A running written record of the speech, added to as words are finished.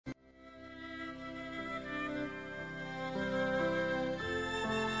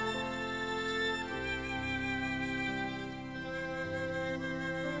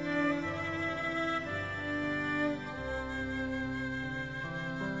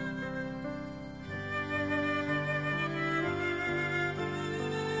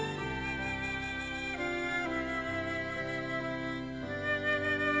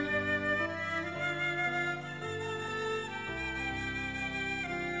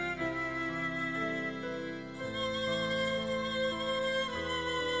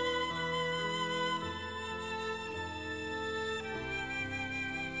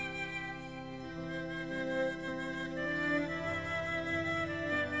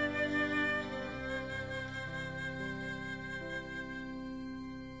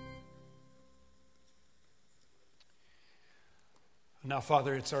Now,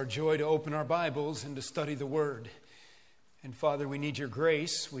 Father, it's our joy to open our Bibles and to study the Word. And Father, we need your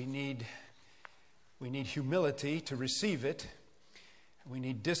grace. We need humility to receive it. We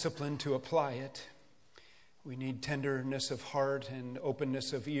need discipline to apply it. We need tenderness of heart and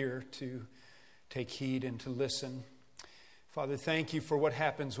openness of ear to take heed and to listen. Father, thank you for what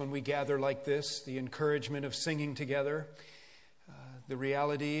happens when we gather like this, the encouragement of singing together, the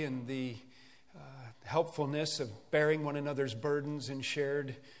reality and the helpfulness of bearing one another's burdens in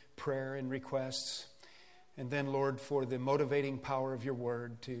shared prayer and requests. And then, Lord, for the motivating power of your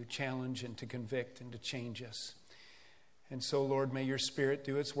word to challenge and to convict and to change us. And so, Lord, may your Spirit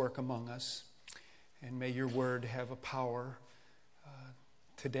do its work among us. And may your word have a power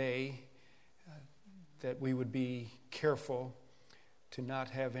today that we would be careful to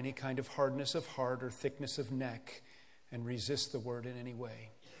not have any kind of hardness of heart or thickness of neck and resist the word in any way.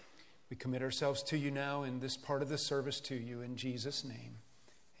 We commit ourselves to you now in this part of the service to you. In Jesus' name,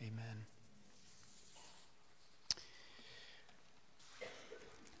 amen.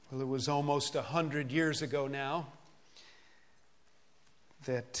 Well, it was almost 100 years ago now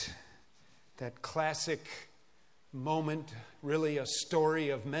that classic moment, really a story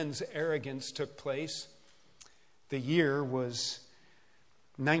of men's arrogance, took place. The year was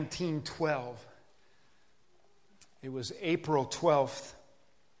 1912. It was April 12th.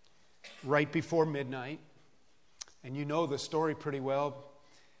 Right before midnight, and you know the story pretty well.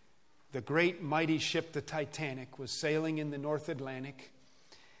 The great mighty ship, the Titanic, was sailing in the North Atlantic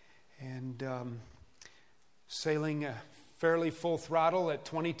and sailing fairly full throttle at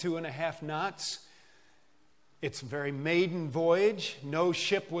 22.5 knots. It's a very maiden voyage. No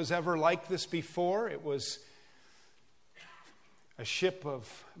ship was ever like this before. It was a ship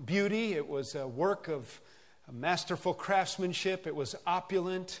of beauty. It was a work of masterful craftsmanship. It was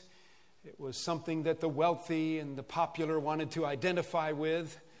opulent. It was something that the wealthy and the popular wanted to identify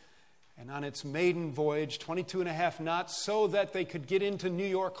with. And on its maiden voyage, 22.5 knots, so that they could get into New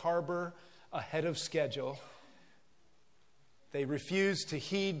York Harbor ahead of schedule, they refused to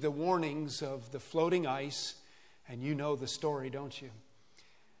heed the warnings of the floating ice. And you know the story, don't you?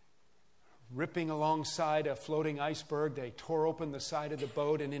 Ripping alongside a floating iceberg, they tore open the side of the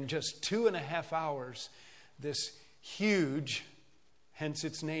boat, and in just 2.5 hours, this huge, hence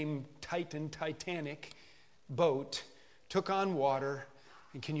its name, Titanic boat, took on water.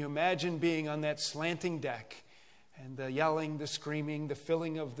 And can you imagine being on that slanting deck and the yelling, the screaming, the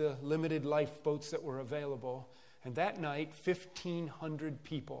filling of the limited lifeboats that were available? And that night, 1,500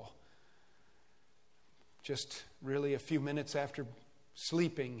 people, just really a few minutes after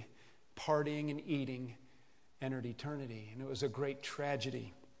sleeping, partying and eating, entered eternity. And it was a great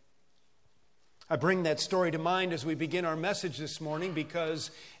tragedy. I bring that story to mind as we begin our message this morning because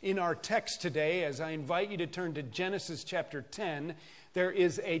in our text today, as I invite you to turn to Genesis chapter 10, there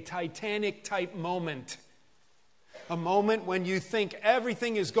is a Titanic-type moment. A moment when you think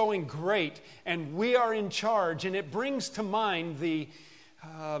everything is going great and we are in charge. And it brings to mind the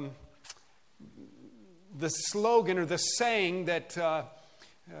slogan or the saying that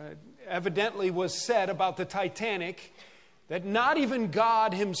evidently was said about the Titanic, that not even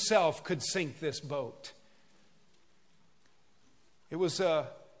God himself could sink this boat. It was a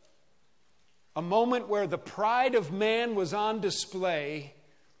moment where the pride of man was on display,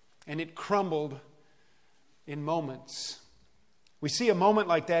 and it crumbled in moments. We see a moment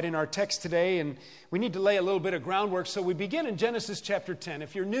like that in our text today, and we need to lay a little bit of groundwork. So we begin in Genesis chapter 10.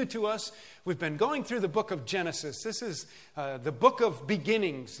 If you're new to us, we've been going through the book of Genesis. This is the book of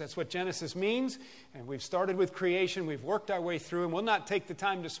beginnings. That's what Genesis means. And we've started with creation. We've worked our way through, and we'll not take the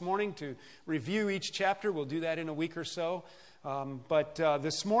time this morning to review each chapter. We'll do that in a week or so. But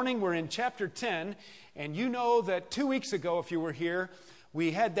this morning we're in chapter 10, and you know that 2 weeks ago, if you were here, we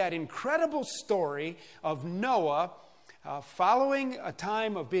had that incredible story of Noah following a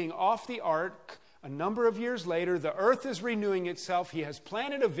time of being off the ark. A number of years later, the earth is renewing itself. He has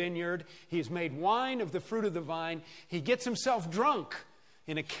planted a vineyard. He has made wine of the fruit of the vine. He gets himself drunk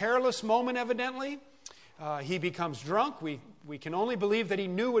in a careless moment, evidently. He becomes drunk. We can only believe that he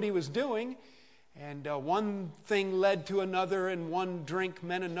knew what he was doing. And one thing led to another, and one drink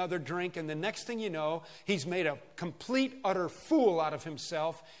meant another drink. And the next thing you know, he's made a complete, utter fool out of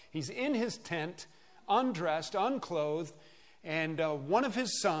himself. He's in his tent, undressed, unclothed, and one of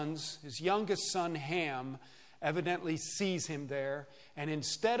his sons, his youngest son, Ham, evidently sees him there, and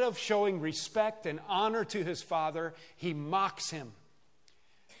instead of showing respect and honor to his father, he mocks him.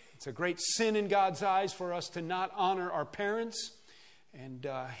 It's a great sin in God's eyes for us to not honor our parents, and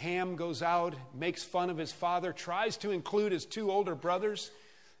Ham goes out, makes fun of his father, tries to include his two older brothers,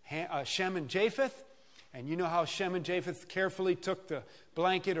 Shem and Japheth, And you know how Shem and Japheth carefully took the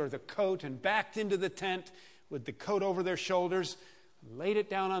blanket or the coat and backed into the tent with the coat over their shoulders, laid it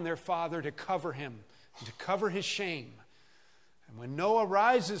down on their father to cover him, to cover his shame. And when Noah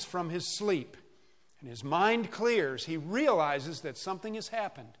rises from his sleep and his mind clears, he realizes that something has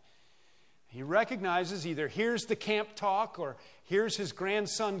happened. He recognizes, either hears the camp talk or hears his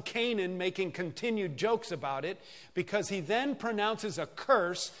grandson Canaan making continued jokes about it, because he then pronounces a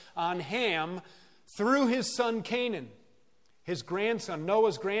curse on Ham through his son Canaan, his grandson,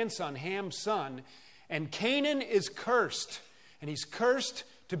 Noah's grandson, Ham's son. And Canaan is cursed, and he's cursed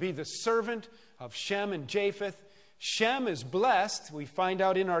to be the servant of Shem and Japheth. Shem is blessed. We find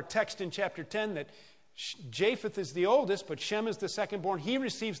out in our text in chapter 10 that Japheth is the oldest, but Shem is the second born. He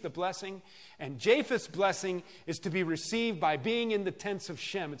receives the blessing, and Japheth's blessing is to be received by being in the tents of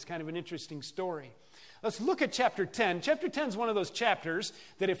Shem. It's kind of an interesting story. Let's look at chapter 10. Chapter 10 is one of those chapters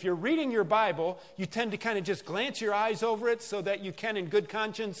that if you're reading your Bible, you tend to kind of just glance your eyes over it so that you can, in good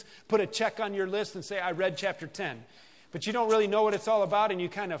conscience, put a check on your list and say, I read chapter 10. But you don't really know what it's all about, and you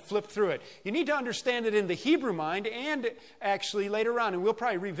kind of flip through it. You need to understand it in the Hebrew mind, and actually later on, and we'll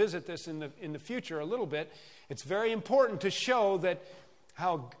probably revisit this in the future a little bit. It's very important to show that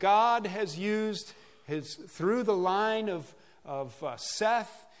how God has used through the line of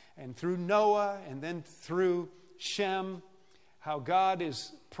Seth, and through Noah, and then through Shem, how God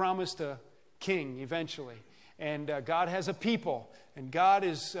is promised a king eventually. And God has a people. And God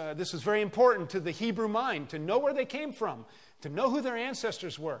is, this is very important to the Hebrew mind, to know where they came from, to know who their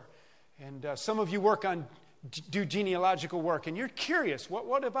ancestors were. And some of you do genealogical work, and you're curious,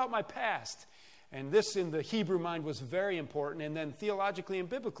 what about my past? And this in the Hebrew mind was very important. And then theologically and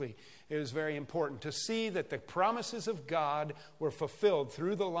biblically, it was very important to see that the promises of God were fulfilled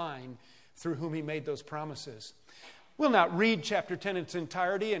through the line through whom he made those promises. We'll not read chapter 10 in its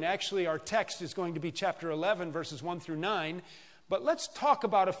entirety, and actually our text is going to be chapter 11, verses 1 through 9. But let's talk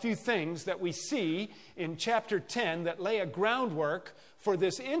about a few things that we see in chapter 10 that lay a groundwork for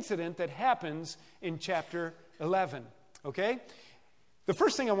this incident that happens in chapter 11. Okay? The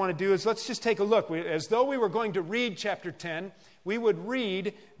first thing I want to do is let's just take a look. As though we were going to read chapter 10, we would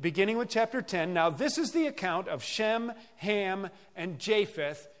read, beginning with chapter 10, now this is the account of Shem, Ham, and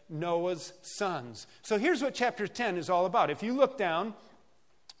Japheth, Noah's sons. So here's what chapter 10 is all about. If you look down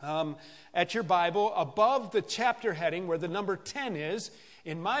at your Bible, above the chapter heading where the number 10 is,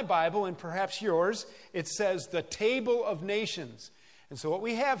 in my Bible and perhaps yours, it says the Table of Nations. And so what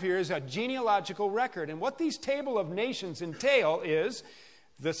we have here is a genealogical record. And what these Table of Nations entail is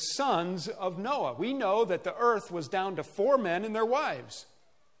the sons of Noah. We know that the earth was down to 4 men and their wives.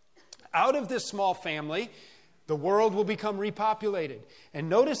 Out of this small family, the world will become repopulated. And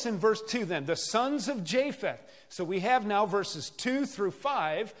notice in verse 2 then, the sons of Japheth. So we have now verses 2 through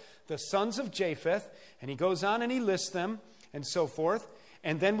 5, the sons of Japheth. And he goes on and he lists them and so forth.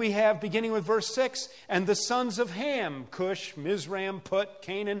 And then we have, beginning with verse 6, and the sons of Ham, Cush, Mizraim, Put,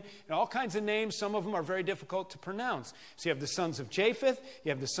 Canaan, and all kinds of names. Some of them are very difficult to pronounce. So you have the sons of Japheth, you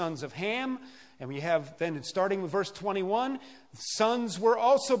have the sons of Ham, and we have then, starting with verse 21, sons were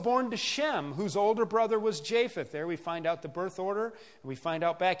also born to Shem, whose older brother was Japheth. There we find out the birth order. We find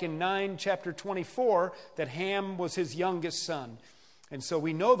out back in chapter 24, that Ham was his youngest son. And so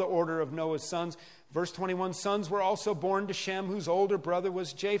we know the order of Noah's sons. Verse 21, sons were also born to Shem, whose older brother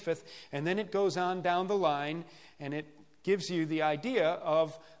was Japheth. And then it goes on down the line, and it gives you the idea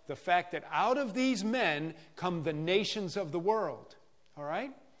of the fact that out of these men come the nations of the world. All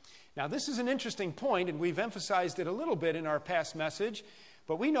right? Now, this is an interesting point, and we've emphasized it a little bit in our past message.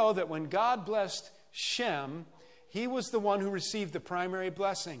 But we know that when God blessed Shem, he was the one who received the primary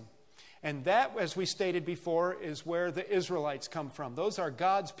blessing. And that, as we stated before, is where the Israelites come from. Those are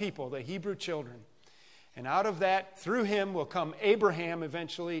God's people, the Hebrew children. And out of that, through him will come Abraham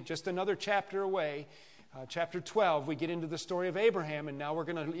eventually, just another chapter away. Chapter 12, we get into the story of Abraham, and now we're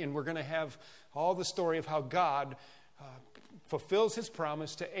going to have all the story of how God fulfills his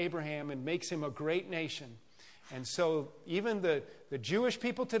promise to Abraham and makes him a great nation. And so even the Jewish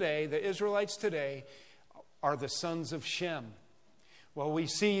people today, the Israelites today, are the sons of Shem. Well, we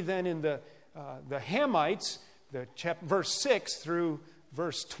see then in the Hamites, verse 6 through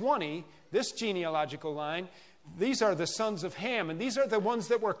verse 20, this genealogical line, these are the sons of Ham, and these are the ones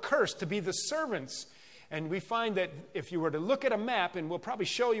that were cursed to be the servants. And we find that if you were to look at a map, and we'll probably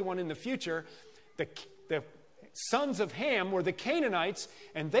show you one in the future, the sons of Ham were the Canaanites,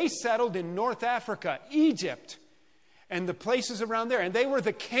 and they settled in North Africa, Egypt, and the places around there. And they were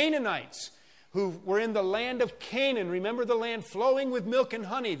the Canaanites who were in the land of Canaan. Remember the land flowing with milk and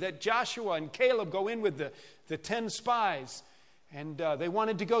honey that Joshua and Caleb go in with the 10 spies. And they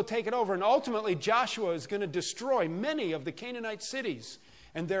wanted to go take it over. And ultimately, Joshua is going to destroy many of the Canaanite cities.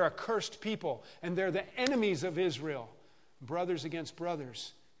 And they're a cursed people. And they're the enemies of Israel. Brothers against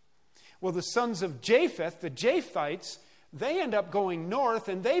brothers. Well, the sons of Japheth, the Japhites, they end up going north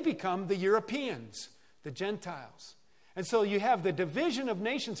and they become the Europeans, the Gentiles. And so you have the division of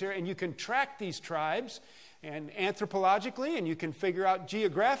nations here, and you can track these tribes and anthropologically, and you can figure out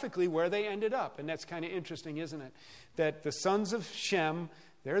geographically where they ended up. And that's kind of interesting, isn't it? That the sons of Shem,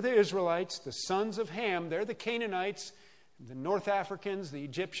 they're the Israelites. The sons of Ham, they're the Canaanites, the North Africans, the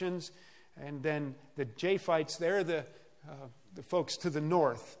Egyptians. And then the Japhites, they're the folks to the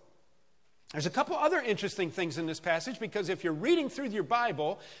north. There's a couple other interesting things in this passage, because if you're reading through your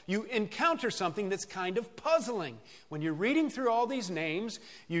Bible, you encounter something that's kind of puzzling. When you're reading through all these names,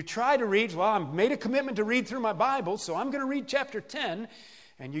 you try to read, well, I've made a commitment to read through my Bible, so I'm going to read chapter 10.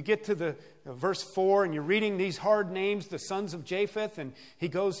 And you get to the verse 4, and you're reading these hard names, the sons of Japheth, and he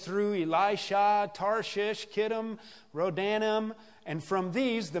goes through Elisha, Tarshish, Kittim, Rodanim, and from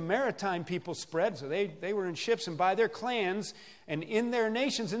these, the maritime people spread. So they were in ships and by their clans and in their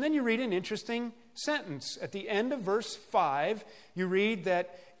nations. And then you read an interesting sentence. At the end of verse 5, you read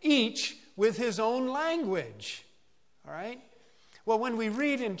that each with his own language. All right? Well, when we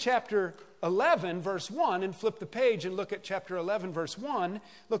read in chapter 11, verse 1, and flip the page and look at chapter 11, verse 1,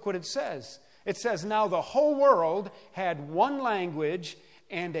 look what it says. It says, now the whole world had one language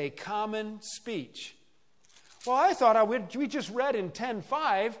and a common speech. Well, I thought we just read in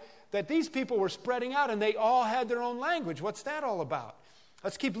 10:5 that these people were spreading out and they all had their own language. What's that all about?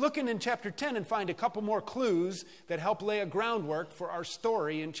 Let's keep looking in chapter 10 and find a couple more clues that help lay a groundwork for our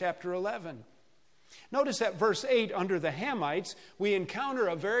story in chapter 11. Notice at verse 8, under the Hamites, we encounter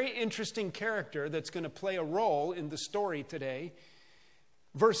a very interesting character that's going to play a role in the story today.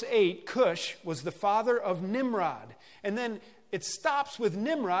 Verse 8, Cush was the father of Nimrod. And then it stops with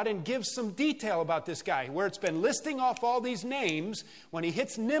Nimrod and gives some detail about this guy. Where it's been listing off all these names, when he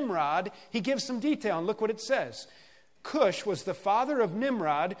hits Nimrod, he gives some detail. And look what it says. Cush was the father of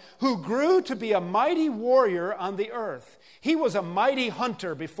Nimrod, who grew to be a mighty warrior on the earth. He was a mighty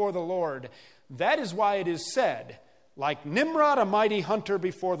hunter before the Lord. That is why it is said, like Nimrod, a mighty hunter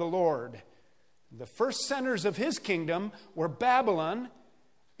before the Lord. The first centers of his kingdom were Babylon,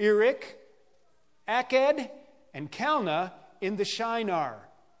 Erech, Akkad, and Calneh in the Shinar.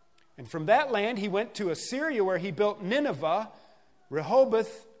 And from that land he went to Assyria, where he built Nineveh,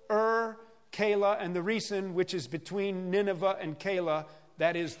 Rehoboth, Calah, and the Resen, which is between Nineveh and Calah.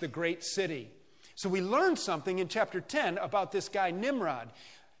 That is the great city. So we learned something in chapter 10 about this guy Nimrod.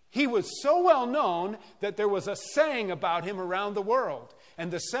 He was so well known that there was a saying about him around the world. And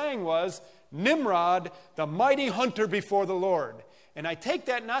the saying was, Nimrod, the mighty hunter before the Lord. And I take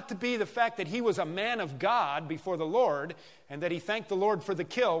that not to be the fact that he was a man of God before the Lord, and that he thanked the Lord for the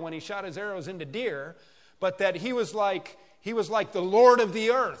kill when he shot his arrows into deer, but that he was like the Lord of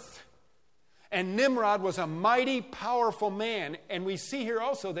the earth. And Nimrod was a mighty, powerful man. And we see here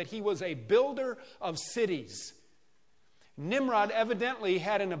also that he was a builder of cities. Nimrod evidently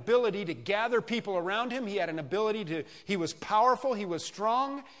had an ability to gather people around him. He was powerful, he was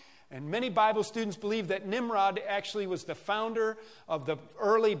strong. And many Bible students believe that Nimrod actually was the founder of the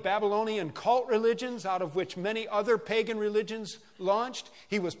early Babylonian cult religions, out of which many other pagan religions launched.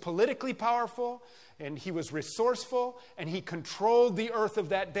 He was politically powerful, and he was resourceful, and he controlled the earth of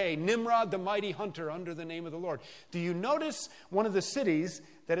that day. Nimrod, the mighty hunter, under the name of the Lord. Do you notice one of the cities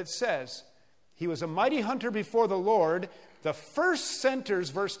that it says, he was a mighty hunter before the Lord. The first centers,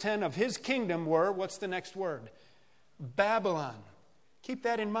 verse 10, of his kingdom were, what's the next word? Babylon. Keep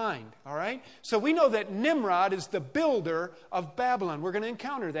that in mind, all right? So we know that Nimrod is the builder of Babylon. We're going to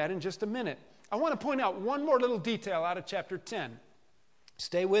encounter that in just a minute. I want to point out one more little detail out of chapter 10.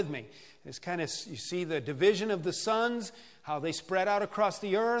 Stay with me. It's kind of, you see the division of the sons, how they spread out across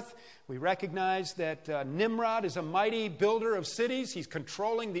the earth. We recognize that Nimrod is a mighty builder of cities. He's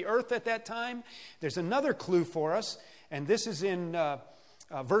controlling the earth at that time. There's another clue for us, and this is in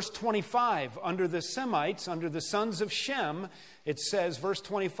verse 25. Under the Semites, under the sons of Shem, it says, verse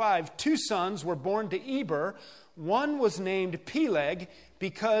 25, 2 sons were born to Eber. One was named Peleg,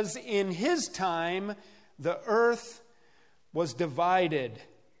 because in his time the earth was divided.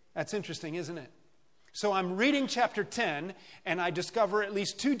 That's interesting, isn't it? So I'm reading chapter 10, and I discover at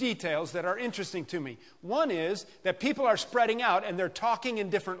least 2 details that are interesting to me. One is that people are spreading out, and they're talking in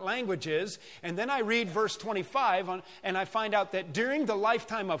different languages. And then I read verse 25, and I find out that during the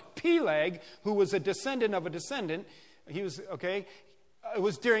lifetime of Peleg, who was a descendant of a descendant, it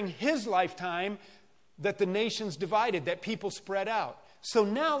was during his lifetime that the nations divided, that people spread out. So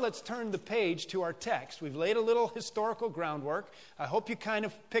now let's turn the page to our text. We've laid a little historical groundwork. I hope you kind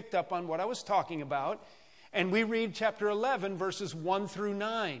of picked up on what I was talking about. And we read chapter 11, verses 1 through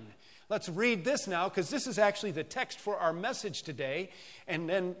 9. Let's read this now, because this is actually the text for our message today. And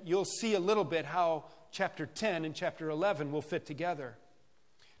then you'll see a little bit how chapter 10 and chapter 11 will fit together.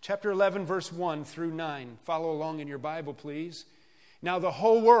 Chapter 11, verse 1 through 9. Follow along in your Bible, please. Now the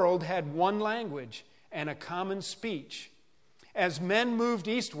whole world had one language and a common speech. As men moved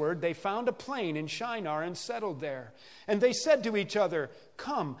eastward, they found a plain in Shinar and settled there. And they said to each other,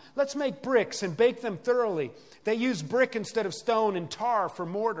 "Come, let's make bricks and bake them thoroughly." They used brick instead of stone and tar for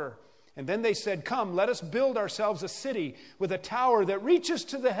mortar. And then they said, "Come, let us build ourselves a city with a tower that reaches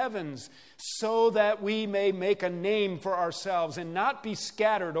to the heavens, so that we may make a name for ourselves and not be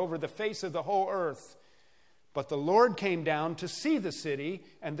scattered over the face of the whole earth." But the Lord came down to see the city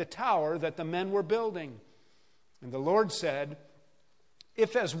and the tower that the men were building. And the Lord said,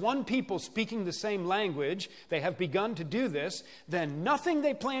 "If as one people speaking the same language they have begun to do this, then nothing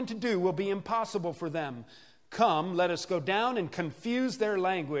they plan to do will be impossible for them. Come, let us go down and confuse their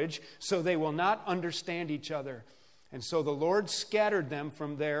language, so they will not understand each other." And so the Lord scattered them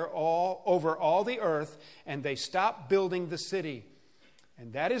from there all over all the earth, and they stopped building the city.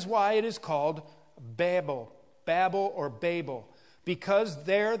 And that is why it is called Babel or Babel, because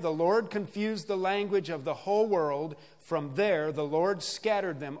there the Lord confused the language of the whole world. From there the Lord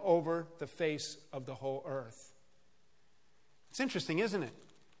scattered them over the face of the whole earth. It's interesting, isn't it?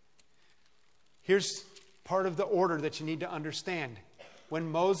 Here's part of the order that you need to understand.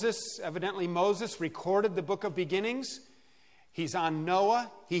 When evidently Moses recorded the book of beginnings, he's on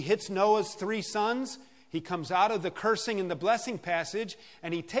Noah. He hits Noah's 3 sons. He comes out of the cursing and the blessing passage,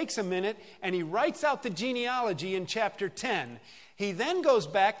 and he takes a minute and he writes out the genealogy in chapter 10. He then goes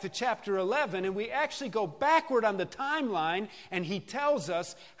back to chapter 11, and we actually go backward on the timeline, and he tells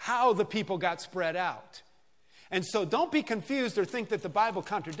us how the people got spread out. And so don't be confused or think that the Bible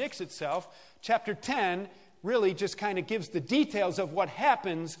contradicts itself. Chapter 10 really just kind of gives the details of what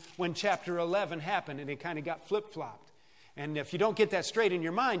happens when chapter 11 happened, and it kind of got flip-flopped. And if you don't get that straight in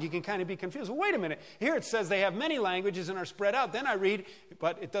your mind, you can kind of be confused. Well, wait a minute. Here it says they have many languages and are spread out. Then I read,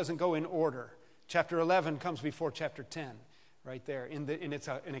 but it doesn't go in order. Chapter 11 comes before chapter 10, right there. And it's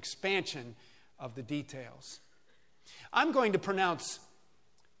an expansion of the details. I'm going to pronounce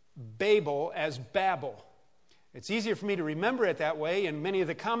Babel as Babel. It's easier for me to remember it that way. In many of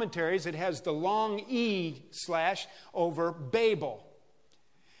the commentaries, it has the long E/ over Babel.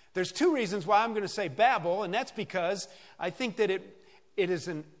 There's 2 reasons why I'm going to say Babel, and that's because I think that it is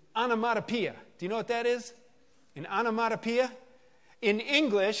an onomatopoeia. Do you know what that is? An onomatopoeia? In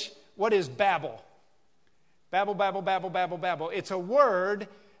English, what is babble? Babble, babble, babble, babble, babble. It's a word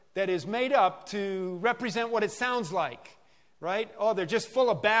that is made up to represent what it sounds like, right? Oh, they're just full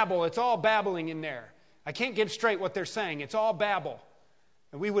of babble. It's all babbling in there. I can't get straight what they're saying. It's all babble.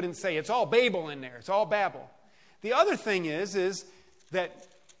 And we wouldn't say it's all Babel in there. It's all babble. The other thing is that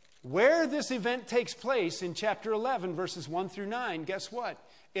where this event takes place in chapter 11, verses 1 through 9, guess what?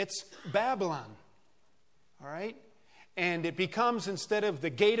 It's Babylon. All right? And it becomes, instead of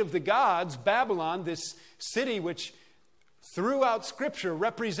the gate of the gods, Babylon, this city which throughout Scripture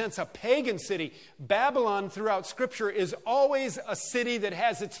represents a pagan city. Babylon throughout Scripture is always a city that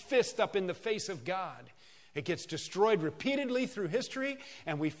has its fist up in the face of God. It gets destroyed repeatedly through history,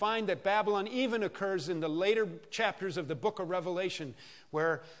 and we find that Babylon even occurs in the later chapters of the book of Revelation,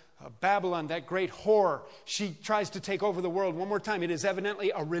 where Babylon, that great whore, she tries to take over the world. One more time, it is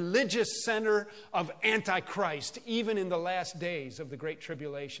evidently a religious center of Antichrist, even in the last days of the Great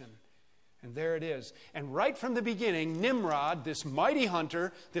Tribulation. And there it is. And right from the beginning, Nimrod, this mighty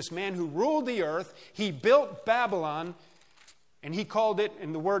hunter, this man who ruled the earth, he built Babylon, and he called it,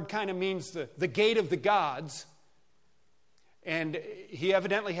 and the word kind of means the gate of the gods. And he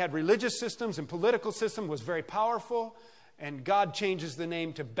evidently had religious systems and political system, was very powerful. And God changes the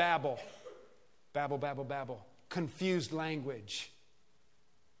name to Babel. Babel, Babel, Babel. Confused language.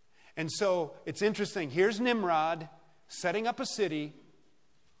 And so it's interesting. Here's Nimrod setting up a city,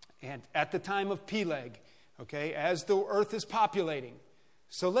 and at the time of Peleg, okay, as the earth is populating.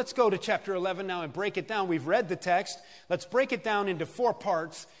 So let's go to chapter 11 now and break it down. We've read the text. Let's break it down into 4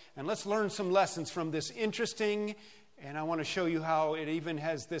 parts, and let's learn some lessons from this interesting, and I want to show you how it even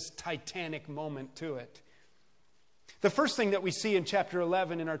has this titanic moment to it. The first thing that we see in chapter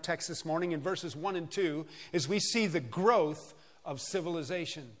 11 in our text this morning, in verses 1 and 2, is we see the growth of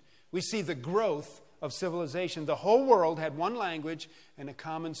civilization. We see the growth of civilization. The whole world had one language and a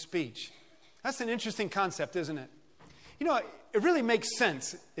common speech. That's an interesting concept, isn't it? You know, it really makes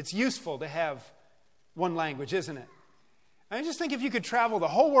sense. It's useful to have one language, isn't it? I just think if you could travel the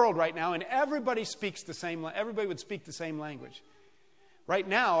whole world right now and everybody would speak the same language. Right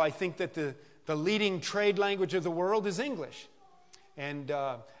now, I think that the leading trade language of the world is English. And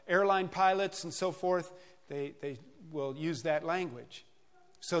airline pilots and so forth, they will use that language.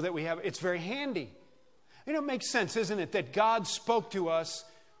 So that it's very handy. It makes sense, isn't it, that God spoke to us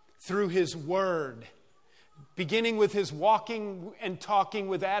through His Word. Beginning with His walking and talking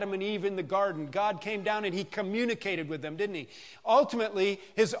with Adam and Eve in the garden, God came down and He communicated with them, didn't He? Ultimately,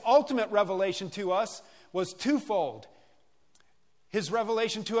 His ultimate revelation to us was twofold. His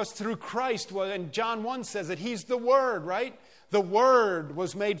revelation to us through Christ was, and John 1 says that He's the Word, right? The Word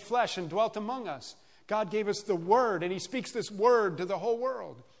was made flesh and dwelt among us. God gave us the Word, and He speaks this Word to the whole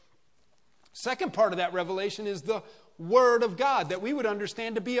world. Second part of that revelation is the Word of God, that we would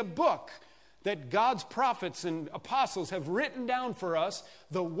understand to be a book, that God's prophets and apostles have written down for us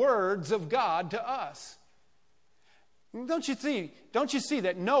the words of God to us. Don't you see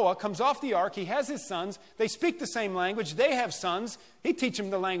that Noah comes off the ark, he has his sons, they speak the same language, they have sons, he teaches them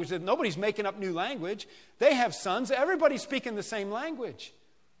the language, that nobody's making up new language, they have sons, everybody's speaking the same language.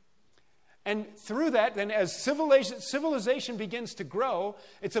 And through that, then as civilization begins to grow,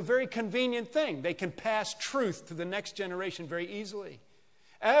 it's a very convenient thing. They can pass truth to the next generation very easily.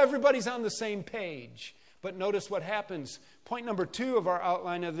 Everybody's on the same page. But notice what happens. Point number 2 of our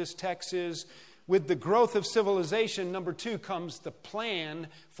outline of this text is, with the growth of civilization, number 2 comes the plan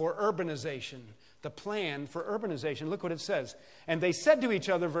for urbanization. The plan for urbanization. Look what it says. And they said to each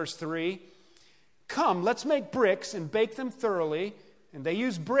other, verse 3, "Come, let's make bricks and bake them thoroughly." And they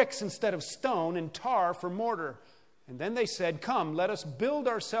used bricks instead of stone and tar for mortar. And then they said, "Come, let us build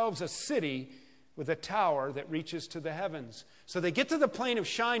ourselves a city with a tower that reaches to the heavens." So they get to the plain of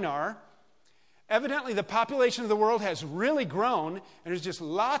Shinar. Evidently, the population of the world has really grown, and there's just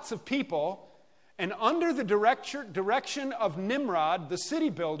lots of people. And under the direction of Nimrod, the city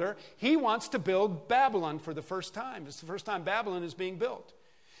builder, he wants to build Babylon for the first time. It's the first time Babylon is being built.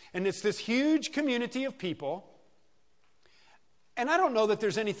 And it's this huge community of people. And I don't know that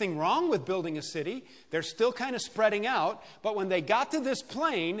there's anything wrong with building a city. They're still kind of spreading out. But when they got to this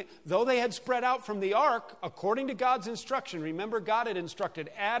plain, though they had spread out from the ark, according to God's instruction, remember God had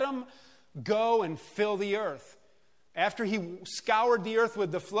instructed Adam, go and fill the earth. After he scoured the earth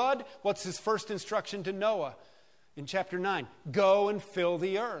with the flood, what's his first instruction to Noah? In chapter 9, go and fill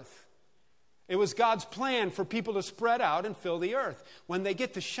the earth. It was God's plan for people to spread out and fill the earth. When they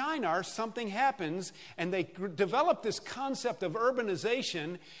get to Shinar, something happens, and they develop this concept of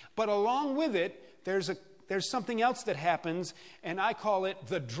urbanization, but along with it, there's something else that happens, and I call it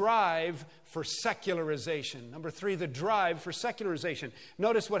the drive for secularization. Number 3, the drive for secularization.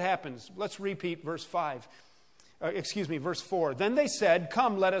 Notice what happens. Let's repeat verse 4. Then they said,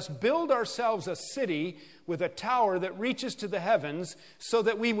 "Come, let us build ourselves a city with a tower that reaches to the heavens, so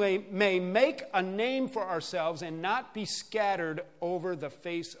that we may make a name for ourselves and not be scattered over the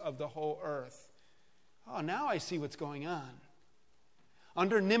face of the whole earth." Oh, now I see what's going on.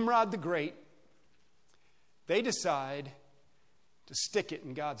 Under Nimrod the Great, they decide to stick it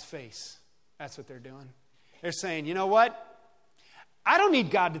in God's face. That's what they're doing. They're saying, you know what? I don't need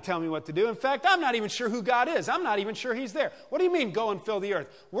God to tell me what to do. In fact, I'm not even sure who God is. I'm not even sure He's there. What do you mean, go and fill the earth?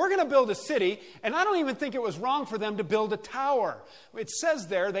 We're going to build a city, and I don't even think it was wrong for them to build a tower. It says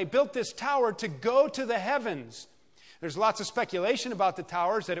there they built this tower to go to the heavens. There's lots of speculation about the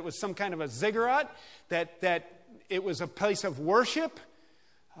towers, that it was some kind of a ziggurat, that it was a place of worship.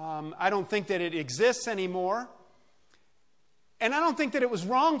 I don't think that it exists anymore. And I don't think that it was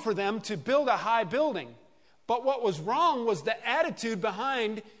wrong for them to build a high building. But what was wrong was the attitude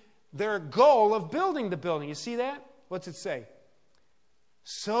behind their goal of building the building. You see that? What's it say?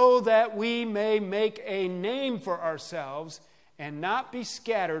 So that we may make a name for ourselves and not be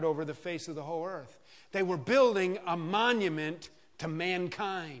scattered over the face of the whole earth. They were building a monument to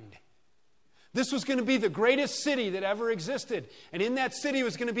mankind. This was going to be the greatest city that ever existed. And in that city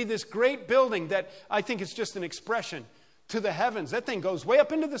was going to be this great building that I think is just an expression to the heavens. That thing goes way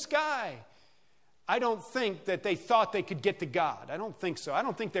up into the sky. I don't think that they thought they could get to God. I don't think so. I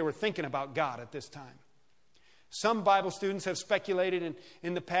don't think they were thinking about God at this time. Some Bible students have speculated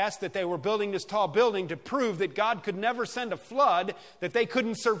in the past that they were building this tall building to prove that God could never send a flood, that they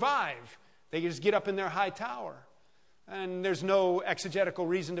couldn't survive. They could just get up in their high tower. And there's no exegetical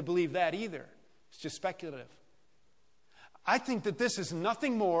reason to believe that either. It's just speculative. I think that this is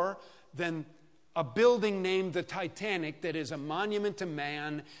nothing more than a building named the Titanic that is a monument to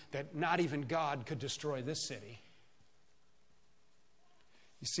man, that not even God could destroy this city.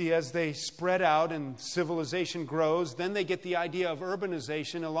 You see, as they spread out and civilization grows, then they get the idea of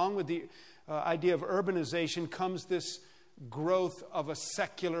urbanization. Along with the idea of urbanization comes this growth of a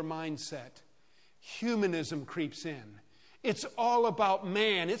secular mindset. Humanism creeps in. It's all about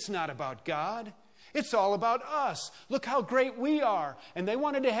man. It's not about God. It's all about us. Look how great we are. And they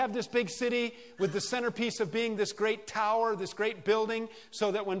wanted to have this big city with the centerpiece of being this great tower, this great building,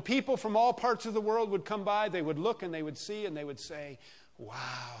 so that when people from all parts of the world would come by, they would look and they would see and they would say,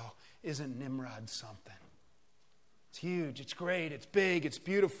 wow, isn't Nimrod something? It's huge, it's great, it's big, it's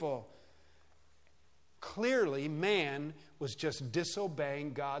beautiful. Clearly, man was just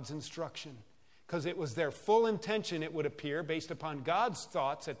disobeying God's instruction. Because it was their full intention, it would appear, based upon God's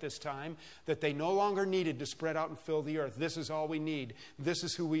thoughts at this time, that they no longer needed to spread out and fill the earth. This is all we need. This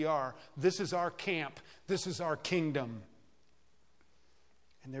is who we are. This is our camp. This is our kingdom.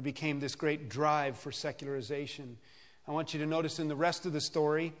 And there became this great drive for secularization. I want you to notice in the rest of the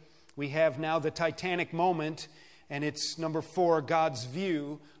story, we have now the Titanic moment, and it's number 4, God's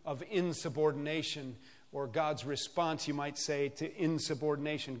view of insubordination. Or God's response, you might say, to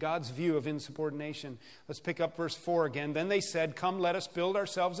insubordination. God's view of insubordination. Let's pick up verse 4 again. Then they said, come, let us build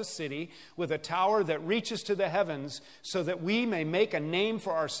ourselves a city with a tower that reaches to the heavens, so that we may make a name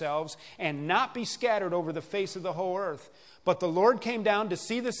for ourselves and not be scattered over the face of the whole earth. But the Lord came down to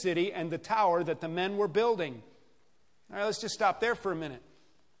see the city and the tower that the men were building. All right, let's just stop there for a minute.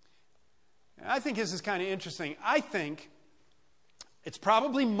 I think this is kind of interesting. I think it's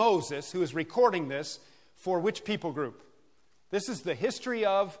probably Moses who is recording this. For which people group? This is the history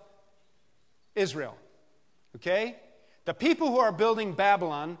of Israel. Okay? The people who are building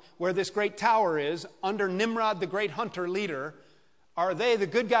Babylon, where this great tower is, under Nimrod, the great hunter leader, are they the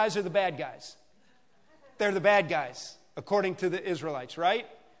good guys or the bad guys? They're the bad guys, according to the Israelites, right?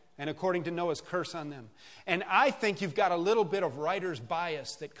 And according to Noah's curse on them. And I think you've got a little bit of writer's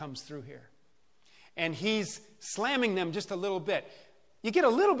bias that comes through here. And he's slamming them just a little bit. You get a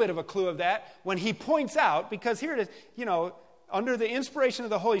little bit of a clue of that when he points out, because here it is, under the inspiration of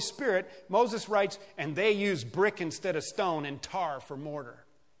the Holy Spirit, Moses writes, and they use brick instead of stone and tar for mortar.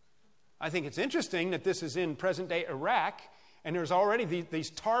 I think it's interesting that this is in present-day Iraq, and there's already these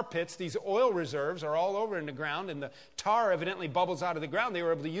tar pits, these oil reserves are all over in the ground, and the tar evidently bubbles out of the ground. They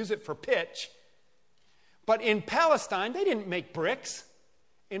were able to use it for pitch. But in Palestine, they didn't make bricks.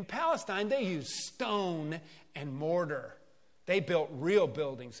 In Palestine, they used stone and mortar. They built real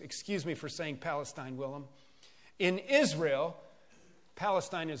buildings. Excuse me for saying Palestine, Willem. In Israel,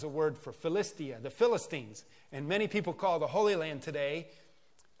 Palestine is a word for Philistia, the Philistines. And many people call the Holy Land today,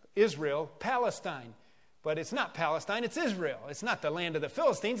 Israel, Palestine. But it's not Palestine, it's Israel. It's not the land of the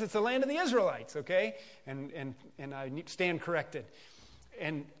Philistines, it's the land of the Israelites, okay? And I stand corrected.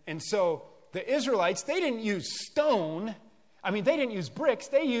 And so the Israelites, they didn't use stone. They didn't use bricks,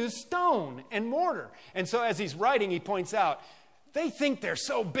 they used stone and mortar. And so as he's writing, he points out, they think they're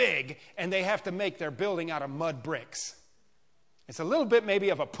so big and they have to make their building out of mud bricks. It's a little bit maybe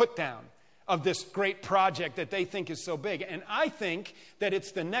of a put down of this great project that they think is so big. And I think that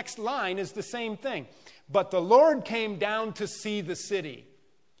it's the next line is the same thing. But the Lord came down to see the city.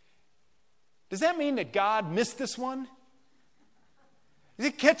 Does that mean that God missed this one? Did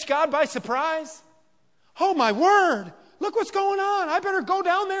it catch God by surprise? Oh my word! Look what's going on. I better go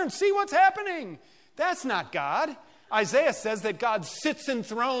down there and see what's happening. That's not God. Isaiah says that God sits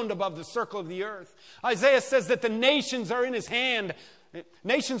enthroned above the circle of the earth. Isaiah says that the nations are in his hand.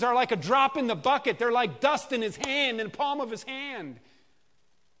 Nations are like a drop in the bucket. They're like dust in his hand, in the palm of his hand.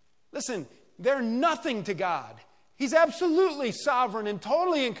 Listen, they're nothing to God. He's absolutely sovereign and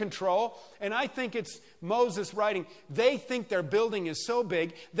totally in control. And I think it's Moses writing, they think their building is so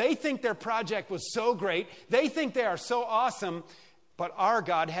big. They think their project was so great. They think they are so awesome. But our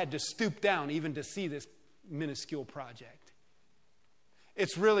God had to stoop down even to see this minuscule project.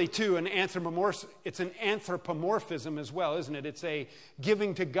 It's really, too, an anthropomorphism as well, isn't it? It's a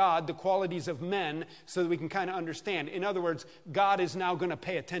giving to God the qualities of men so that we can kind of understand. In other words, God is now going to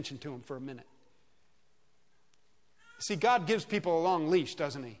pay attention to him for a minute. See, God gives people a long leash,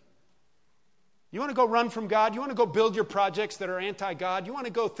 doesn't he? You want to go run from God? You want to go build your projects that are anti-God? You want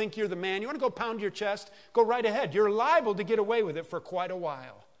to go think you're the man? You want to go pound your chest? Go right ahead. You're liable to get away with it for quite a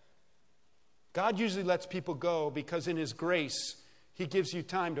while. God usually lets people go because in his grace, he gives you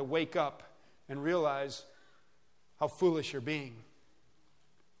time to wake up and realize how foolish you're being.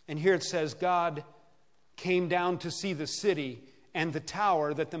 And here it says, God came down to see the city and the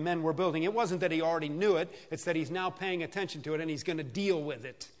tower that the men were building. It wasn't that he already knew it. It's that he's now paying attention to it and he's going to deal with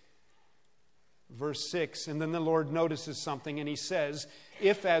it. Verse 6, and then the Lord notices something and he says,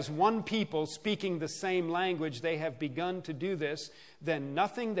 if as one people speaking the same language they have begun to do this, then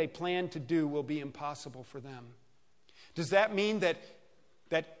nothing they plan to do will be impossible for them. Does that mean that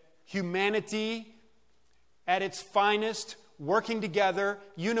humanity at its finest, working together,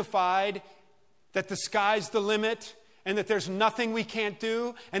 unified, that the sky's the limit, and that there's nothing we can't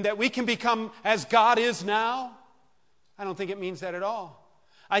do, and that we can become as God is now? I don't think it means that at all.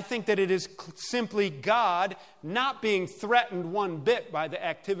 I think that it is simply God not being threatened one bit by the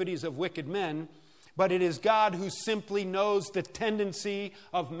activities of wicked men, but it is God who simply knows the tendency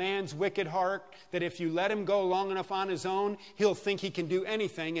of man's wicked heart, that if you let him go long enough on his own, he'll think he can do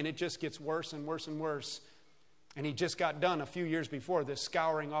anything, and it just gets worse and worse and worse. And he just got done a few years before this,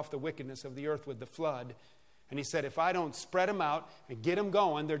 scouring off the wickedness of the earth with the flood. And he said, if I don't spread them out and get them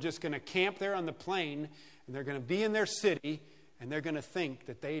going, they're just going to camp there on the plain, and they're going to be in their city, and they're going to think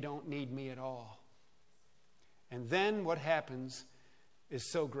that they don't need me at all. And then what happens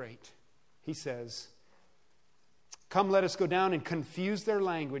is so great. He says, come, let us go down and confuse their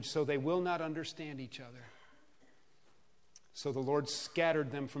language so they will not understand each other. So the Lord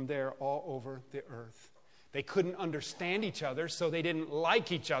scattered them from there all over the earth. They couldn't understand each other, so they didn't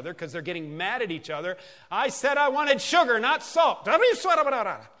like each other because they're getting mad at each other. I said I wanted sugar, not salt.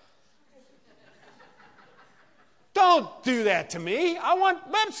 Don't do that to me. I want...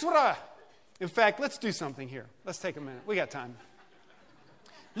 In fact, let's do something here. Let's take a minute. We got time.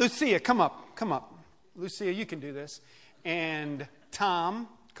 Lucia, come up. Come up. Lucia, you can do this. And Tom,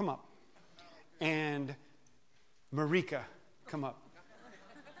 come up. And Marika, come up.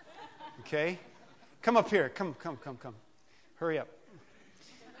 Okay? Come up here. Come. Hurry up.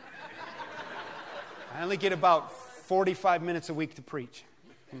 I only get about 45 minutes a week to preach.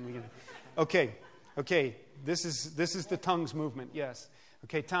 Okay. This is the tongues movement, yes.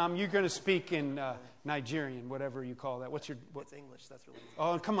 Okay, Tom, you're going to speak in Nigerian, whatever you call that. It's English, that's really easy.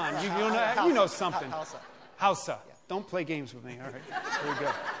 Oh, come on, you know something. Hausa. Yeah. Don't play games with me, all right. Here we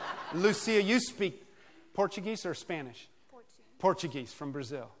go. Lucia, you speak Portuguese or Spanish? Portuguese from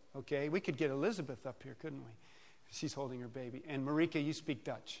Brazil, okay. We could get Elizabeth up here, couldn't we? She's holding her baby. And Marika, you speak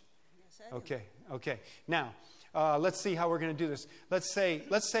Dutch? Yes, I do. Okay. Now, let's see how we're going to do this. Let's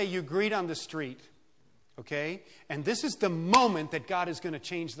say you greet on the street. Okay? And this is the moment that God is going to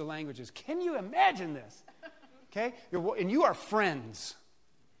change the languages. Can you imagine this? Okay? And you are friends.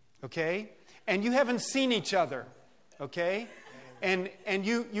 Okay? And you haven't seen each other. Okay? And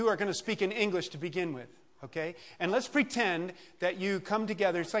you are going to speak in English to begin with. Okay? And let's pretend that you come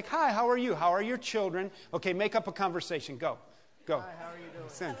together. It's like, hi, how are you? How are your children? Okay, make up a conversation. Go. Hi, how are you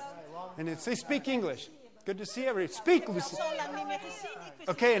doing? And say, speak English. Good to see everybody. Speak, Lucy.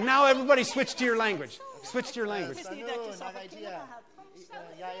 Okay, and now everybody switch to your language. Switch to your language.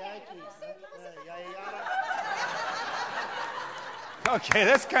 Okay,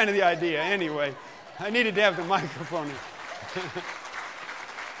 that's kind of the idea. Anyway, I needed to have the microphone.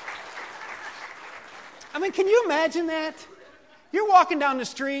 I mean, can you imagine that? You're walking down the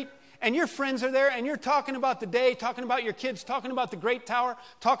street, and your friends are there, and you're talking about the day, talking about your kids, talking about the great tower,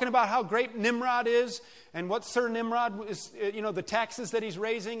 talking about how great Nimrod is, and what Sir Nimrod is, the taxes that he's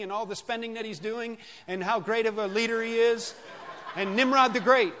raising, and all the spending that he's doing, and how great of a leader he is, and Nimrod the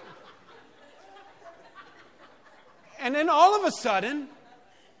Great. And then all of a sudden,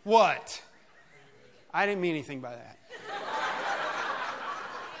 what? I didn't mean anything by that.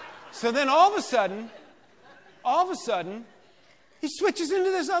 So then all of a sudden, he switches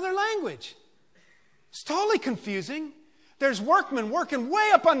into this other language. It's totally confusing. There's workmen working way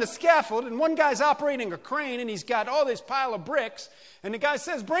up on the scaffold, and one guy's operating a crane, and he's got all this pile of bricks, and the guy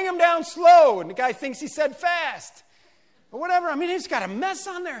says, bring them down slow, and the guy thinks he said fast. Or whatever. I mean, he's got a mess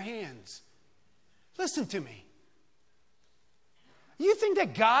on their hands. Listen to me. You think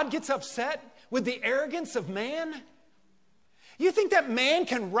that God gets upset with the arrogance of man? You think that man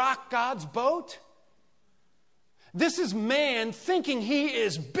can rock God's boat? This is man thinking he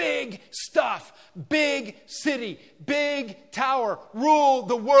is big stuff, big city, big tower, rule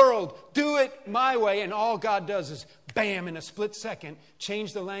the world, do it my way. And all God does is, bam, in a split second,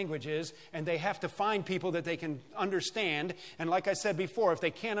 change the languages, and they have to find people that they can understand. And like I said before, if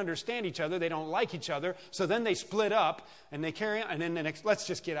they can't understand each other, they don't like each other. So then they split up, and they carry on, and then the next, let's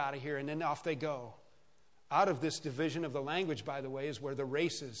just get out of here, and then off they go. Out of this division of the language, by the way, is where the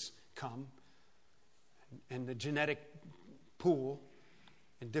races come. And the genetic pool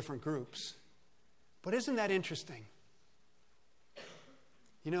in different groups. But isn't that interesting?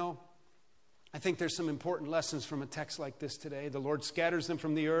 I think there's some important lessons from a text like this today. The Lord scatters them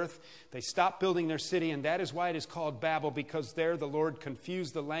from the earth. They stop building their city, and that is why it is called Babel, because there the Lord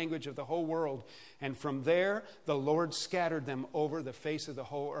confused the language of the whole world. And from there, the Lord scattered them over the face of the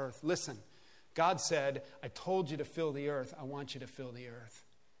whole earth. Listen, God said, I told you to fill the earth. I want you to fill the earth.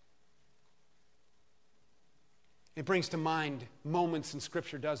 It brings to mind moments in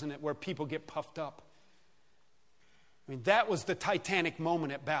Scripture, doesn't it, where people get puffed up. I mean, that was the Titanic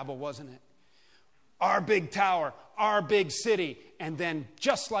moment at Babel, wasn't it? Our big tower, our big city. And then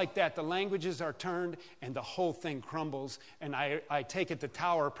just like that, the languages are turned and the whole thing crumbles. And I take it the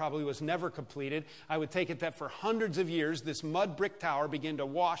tower probably was never completed. I would take it that for hundreds of years, this mud brick tower began to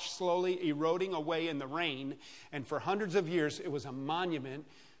wash slowly, eroding away in the rain. And for hundreds of years, it was a monument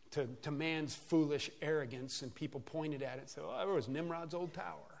to man's foolish arrogance. And people pointed at it and said, oh, it was Nimrod's old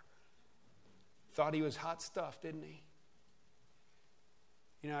tower. Thought he was hot stuff, didn't he?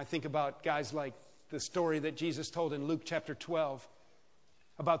 You know, I think about guys like the story that Jesus told in Luke chapter 12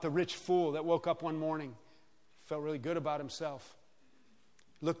 about the rich fool that woke up one morning, felt really good about himself,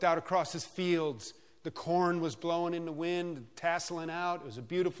 looked out across his fields. The corn was blowing in the wind, tasseling out. It was a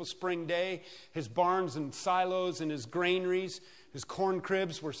beautiful spring day. His barns and silos and his granaries, his corn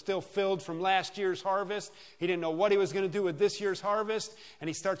cribs were still filled from last year's harvest. He didn't know what he was going to do with this year's harvest. And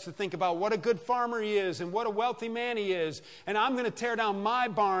he starts to think about what a good farmer he is and what a wealthy man he is. And I'm going to tear down my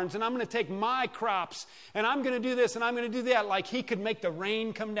barns and I'm going to take my crops and I'm going to do this and I'm going to do that. Like he could make the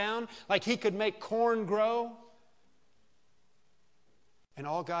rain come down, like he could make corn grow. And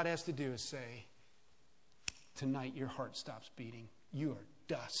all God has to do is say, tonight your heart stops beating. You are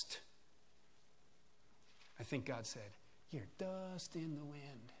dust. I think God said, you're dust in the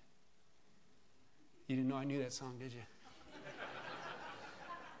wind. You didn't know I knew that song, did you?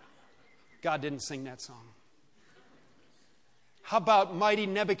 God didn't sing that song. How about mighty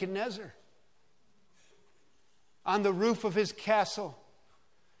Nebuchadnezzar? On the roof of his castle,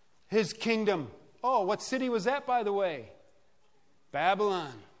 his kingdom. Oh, what city was that, by the way?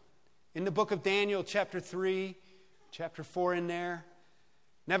 Babylon. In the book of Daniel, chapter 3, chapter 4 in there,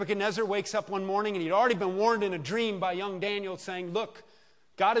 Nebuchadnezzar wakes up one morning and he'd already been warned in a dream by young Daniel saying, look,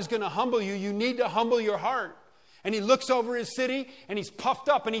 God is going to humble you. You need to humble your heart. And he looks over his city and he's puffed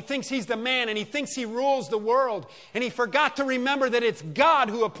up and he thinks he's the man and he thinks he rules the world. And he forgot to remember that it's God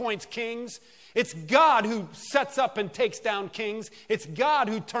who appoints kings. It's God who sets up and takes down kings. It's God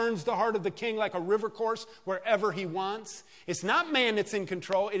who turns the heart of the king like a river course wherever he wants. It's not man that's in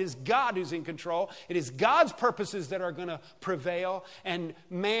control. It is God who's in control. It is God's purposes that are going to prevail. And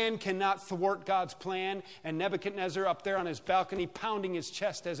man cannot thwart God's plan. And Nebuchadnezzar up there on his balcony pounding his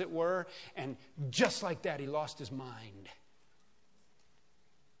chest, as it were. And just like that, he lost his mind.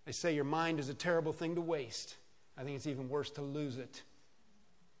 They say your mind is a terrible thing to waste. I think it's even worse to lose it.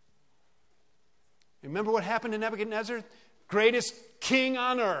 Remember what happened to Nebuchadnezzar? Greatest king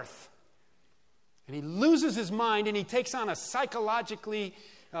on earth. And he loses his mind and he takes on a psychologically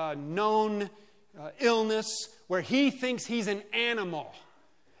known illness where he thinks he's an animal.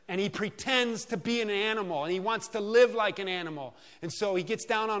 And he pretends to be an animal. And he wants to live like an animal. And so he gets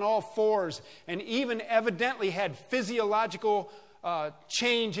down on all fours and even evidently had physiological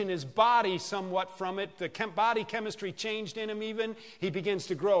change in his body somewhat from it. The body chemistry changed in him even. He begins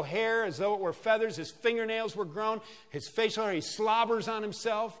to grow hair as though it were feathers. His fingernails were grown. His facial hair, he slobbers on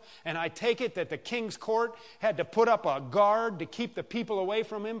himself. And I take it that the king's court had to put up a guard to keep the people away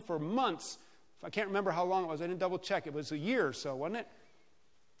from him for months. I can't remember how long it was. I didn't double check. It was a year or so, wasn't it?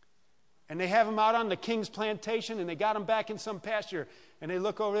 And they have him out on the king's plantation and they got him back in some pasture. And they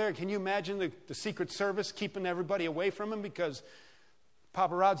look over there. Can you imagine the Secret Service keeping everybody away from him because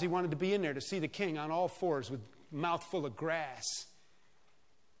paparazzi wanted to be in there to see the king on all fours with a mouth full of grass.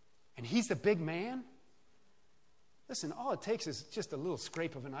 And he's the big man? Listen, all it takes is just a little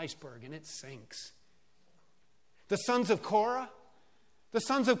scrape of an iceberg and it sinks. The sons of Korah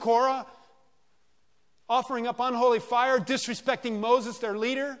offering up unholy fire, disrespecting Moses, their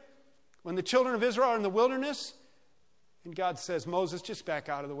leader, when the children of Israel are in the wilderness. And God says, Moses, just back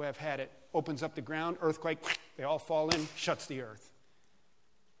out of the way, I've had it. Opens up the ground, earthquake, they all fall in, shuts the earth.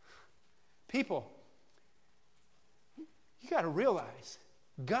 People, you got to realize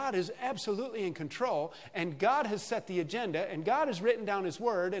God is absolutely in control, and God has set the agenda, and God has written down his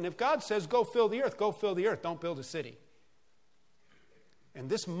word, and if God says go fill the earth, go fill the earth. Don't build a city. And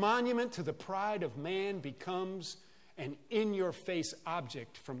this monument to the pride of man becomes an in-your-face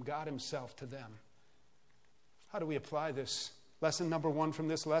object from God himself to them. How do we apply this? Lesson number one from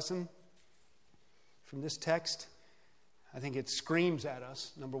this lesson, from this text, I think it screams at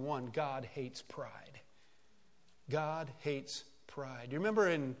us, number one, God hates pride. God hates pride. You remember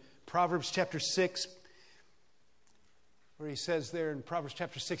in Proverbs chapter 6, where he says there in Proverbs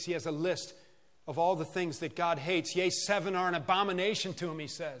chapter 6, he has a list of all the things that God hates. Yea, 7 are an abomination to him, he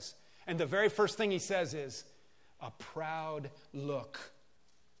says. And the very first thing he says is, a proud look.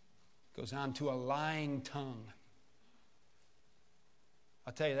 Goes on to a lying tongue.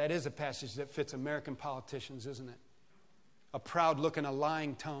 I'll tell you, that is a passage that fits American politicians, isn't it? A proud look and a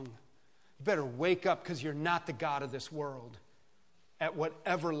lying tongue. You better wake up, because you're not the God of this world at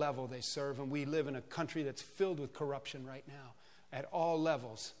whatever level they serve. And we live in a country that's filled with corruption right now at all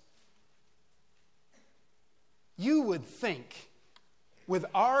levels. You would think, with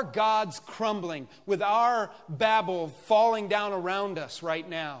our gods crumbling, with our Babel falling down around us right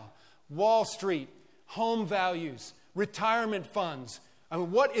now, Wall Street, home values, retirement funds. I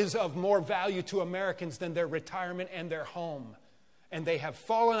mean, what is of more value to Americans than their retirement and their home? And they have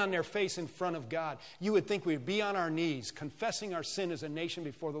fallen on their face in front of God. You would think we'd be on our knees, confessing our sin as a nation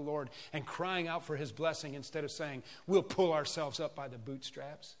before the Lord and crying out for His blessing instead of saying, we'll pull ourselves up by the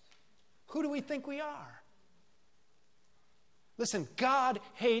bootstraps. Who do we think we are? Listen, God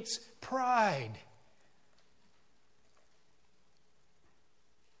hates pride.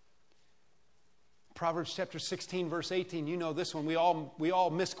 Proverbs chapter 16, verse 18, you know this one. We all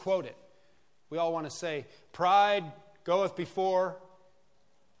misquote it. We all want to say, pride goeth before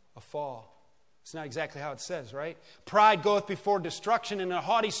a fall. It's not exactly how it says, right? Pride goeth before destruction, and a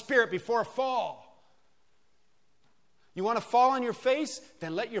haughty spirit before a fall. You want to fall on your face?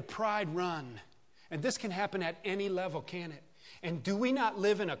 Then let your pride run. And this can happen at any level, can it? And do we not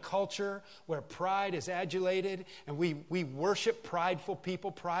live in a culture where pride is adulated and we worship prideful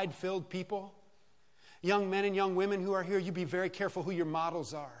people, pride-filled people? Young men and young women who are here, you be very careful who your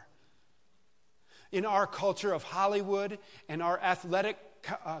models are. In our culture of Hollywood and our athletic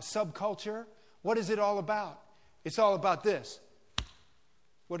subculture, what is it all about? It's all about this.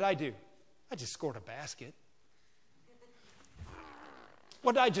 What did I do? I just scored a basket.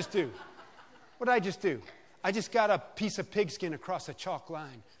 What did I just do? What did I just do? I just got a piece of pigskin across a chalk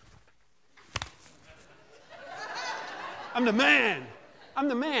line. I'm the man. I'm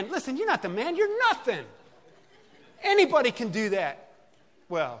the man. Listen, you're not the man. You're nothing. Anybody can do that.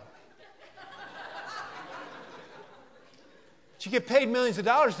 Well, but you get paid millions of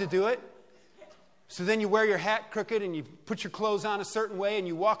dollars to do it. So then you wear your hat crooked and you put your clothes on a certain way and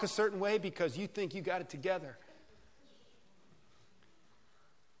you walk a certain way because you think you got it together.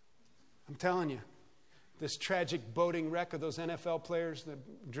 I'm telling you, this tragic boating wreck of those NFL players, the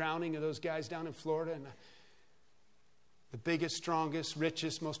drowning of those guys down in Florida, and the biggest, strongest,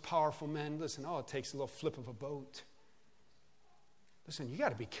 richest, most powerful men. Listen, all it takes is a little flip of a boat. Listen, you got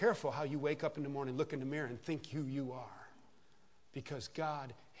to be careful how you wake up in the morning, look in the mirror, and think who you are. Because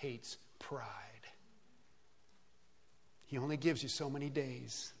God hates pride. He only gives you so many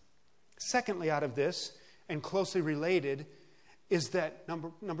days. Secondly, out of this, and closely related, is that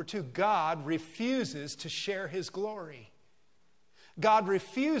number two, God refuses to share His glory. God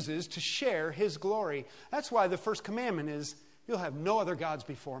refuses to share His glory. That's why the first commandment is, you'll have no other gods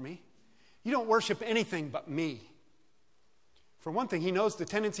before me. You don't worship anything but me. For one thing, He knows the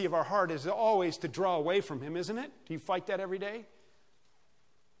tendency of our heart is always to draw away from Him, isn't it? Do you fight that every day?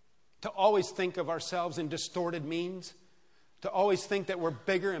 To always think of ourselves in distorted means. To always think that we're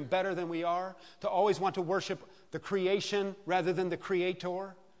bigger and better than we are. To always want to worship the creation rather than the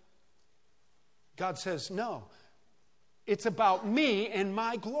Creator. God says, no. It's about me and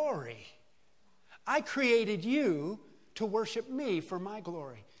my glory. I created you to worship me for my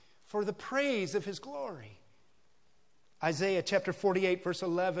glory, for the praise of His glory. Isaiah chapter 48 verse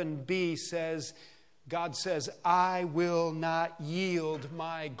 11b says, God says, I will not yield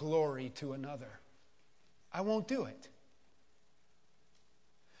my glory to another. I won't do it.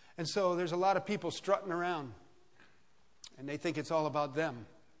 And so there's a lot of people strutting around and they think it's all about them,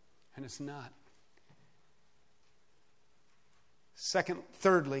 and it's not.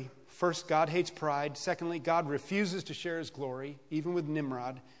 Thirdly, first, God hates pride. Secondly, God refuses to share His glory, even with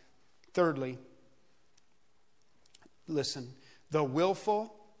Nimrod. Thirdly, listen, the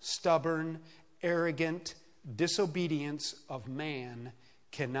willful, stubborn, arrogant disobedience of man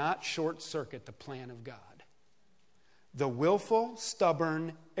cannot short-circuit the plan of God. The willful,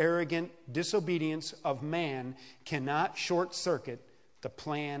 stubborn, arrogant disobedience of man cannot short-circuit the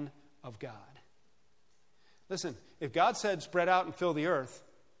plan of God. Listen, if God said spread out and fill the earth,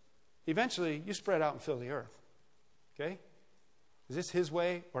 eventually you spread out and fill the earth. Okay? Is this His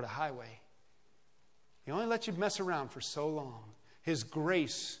way or the highway? He only lets you mess around for so long. His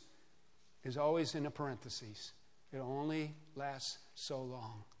grace is always in a parenthesis. It only lasts so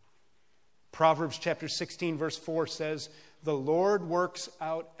long. Proverbs chapter 16 verse 4 says, the Lord works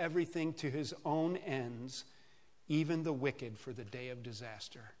out everything to His own ends, even the wicked for the day of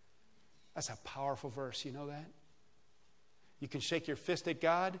disaster. That's a powerful verse. You know that? You can shake your fist at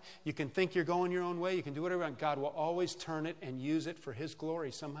God. You can think you're going your own way. You can do whatever. And God will always turn it and use it for His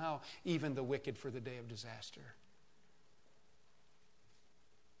glory somehow, even the wicked for the day of disaster.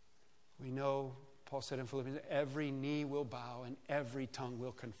 We know, Paul said in Philippians, every knee will bow and every tongue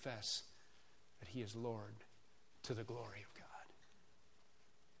will confess that he is Lord to the glory of God.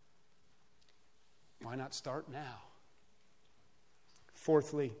 Why not start now?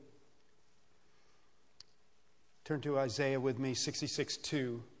 Fourthly, turn to Isaiah with me,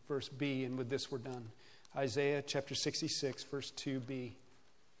 66:2, verse B, and with this we're done. Isaiah chapter 66, verse 2b.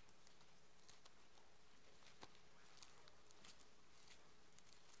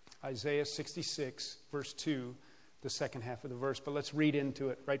 Isaiah 66, verse 2, the second half of the verse. But let's read into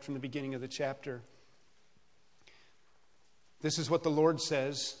it right from the beginning of the chapter. This is what the Lord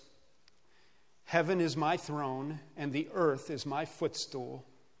says. Heaven is my throne, and the earth is my footstool.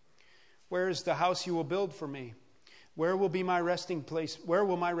 Where is the house you will build for me? Where will be my resting place? Where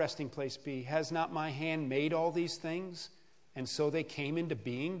will my resting place be? Has not my hand made all these things? And so they came into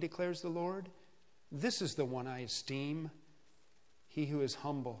being, declares the Lord. This is the one I esteem, he who is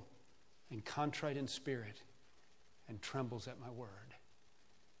humble and contrite in spirit and trembles at my word.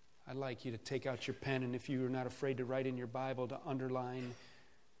 I'd like you to take out your pen, and if you are not afraid to write in your Bible, to underline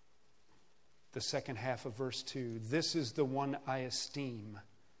the second half of verse 2. This is the one I esteem,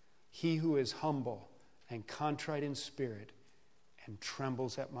 he who is humble and contrite in spirit and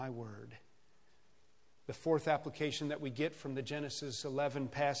trembles at my word. The fourth application that we get from the Genesis 11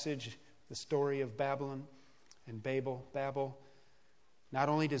 passage, the story of Babylon and Babel. Not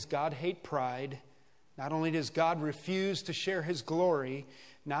only does God hate pride, not only does God refuse to share his glory,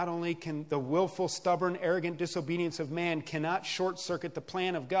 not only can the willful, stubborn, arrogant disobedience of man cannot short-circuit the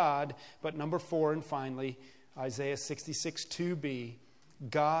plan of God, but number 4, and finally, Isaiah 66, 2b,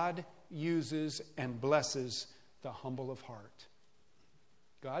 God uses and blesses the humble of heart.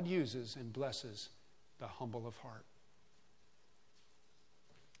 God uses and blesses the humble of heart.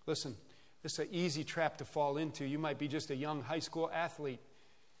 Listen, this is an easy trap to fall into. You might be just a young high school athlete.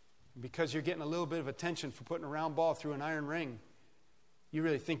 Because you're getting a little bit of attention for putting a round ball through an iron ring, you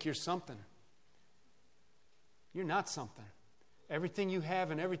really think you're something. You're not something. Everything you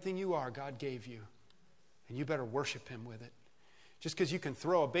have and everything you are, God gave you. And you better worship him with it. Just because you can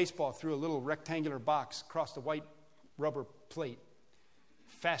throw a baseball through a little rectangular box across the white rubber plate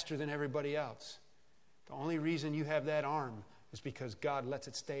faster than everybody else, the only reason you have that arm is because God lets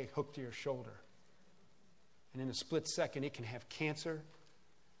it stay hooked to your shoulder. And in a split second, it can have cancer.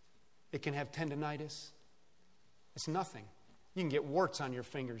 It can have tendinitis. It's nothing. You can get warts on your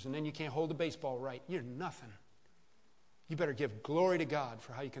fingers, and then you can't hold a baseball right. You're nothing. You better give glory to God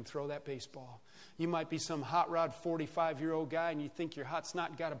for how you can throw that baseball. You might be some hot rod 45-year-old guy, and you think you're hot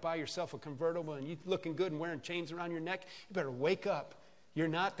snot, got to buy yourself a convertible, and you looking good and wearing chains around your neck. You better wake up. You're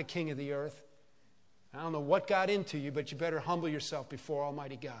not the king of the earth. I don't know what got into you, but you better humble yourself before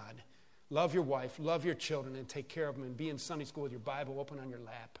Almighty God. Love your wife, love your children, and take care of them, and be in Sunday school with your Bible open on your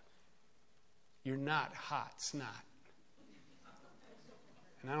lap. You're not hot snot.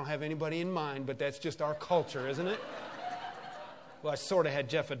 And I don't have anybody in mind, but that's just our culture, isn't it? Well, I sort of had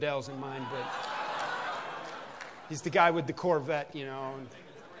Jeff Adele's in mind, but he's the guy with the Corvette, you know.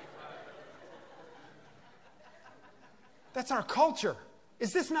 That's our culture.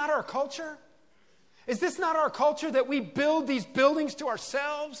 Is this not our culture? Is this not our culture that we build these buildings to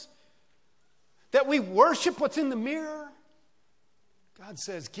ourselves? That we worship what's in the mirror? God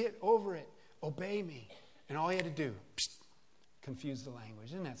says, get over it. Obey me. And all he had to do, confuse the language.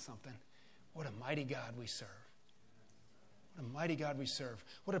 Isn't that something? What a mighty God we serve. What a mighty God we serve.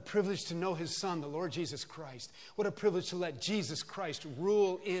 What a privilege to know his Son, the Lord Jesus Christ. What a privilege to let Jesus Christ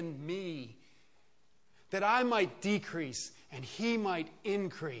rule in me, that I might decrease and he might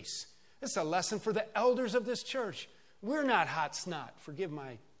increase. This is a lesson for the elders of this church. We're not hot snot. Forgive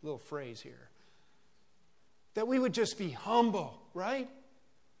my little phrase here. That we would just be humble, right?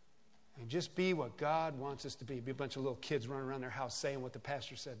 And just be what God wants us to be. Be a bunch of little kids running around their house saying what the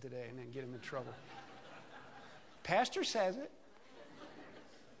pastor said today and then get them in trouble. Pastor says it.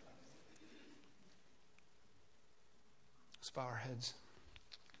 Let's bow our heads.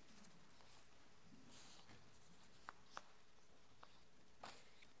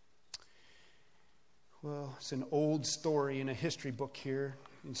 Well, it's an old story in a history book here,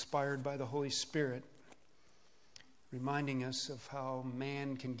 inspired by the Holy Spirit, reminding us of how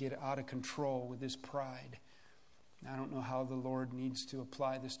man can get out of control with his pride. I don't know how the Lord needs to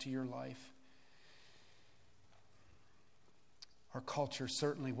apply this to your life. Our culture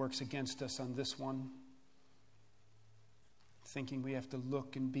certainly works against us on this one, thinking we have to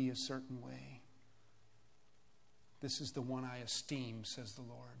look and be a certain way. This is the one I esteem, says the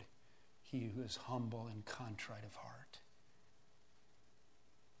Lord, he who is humble and contrite of heart.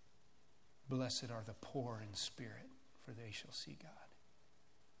 Blessed are the poor in spirit, for they shall see God.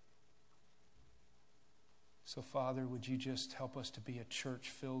 So, Father, would you just help us to be a church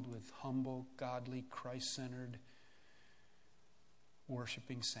filled with humble, godly, Christ-centered,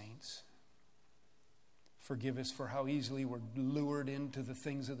 worshiping saints. Forgive us for how easily we're lured into the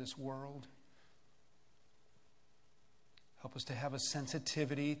things of this world. Help us to have a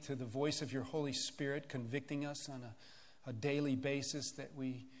sensitivity to the voice of your Holy Spirit convicting us on a daily basis, that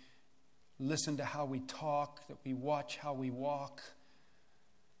we listen to how we talk, that we watch how we walk,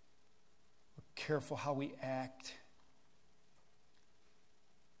 we're careful how we act,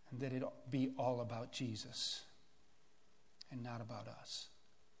 and that it be all about Jesus and not about us.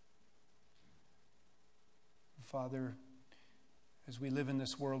 Father, as we live in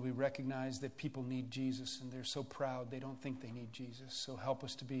this world, we recognize that people need Jesus, and they're so proud they don't think they need Jesus. So help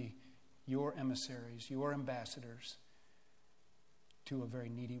us to be your emissaries, your ambassadors to a very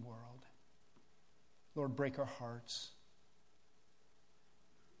needy world. Lord, break our hearts.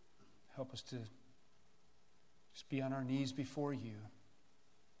 Help us to just be on our knees before you.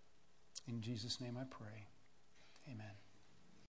 In Jesus' name I pray. Amen.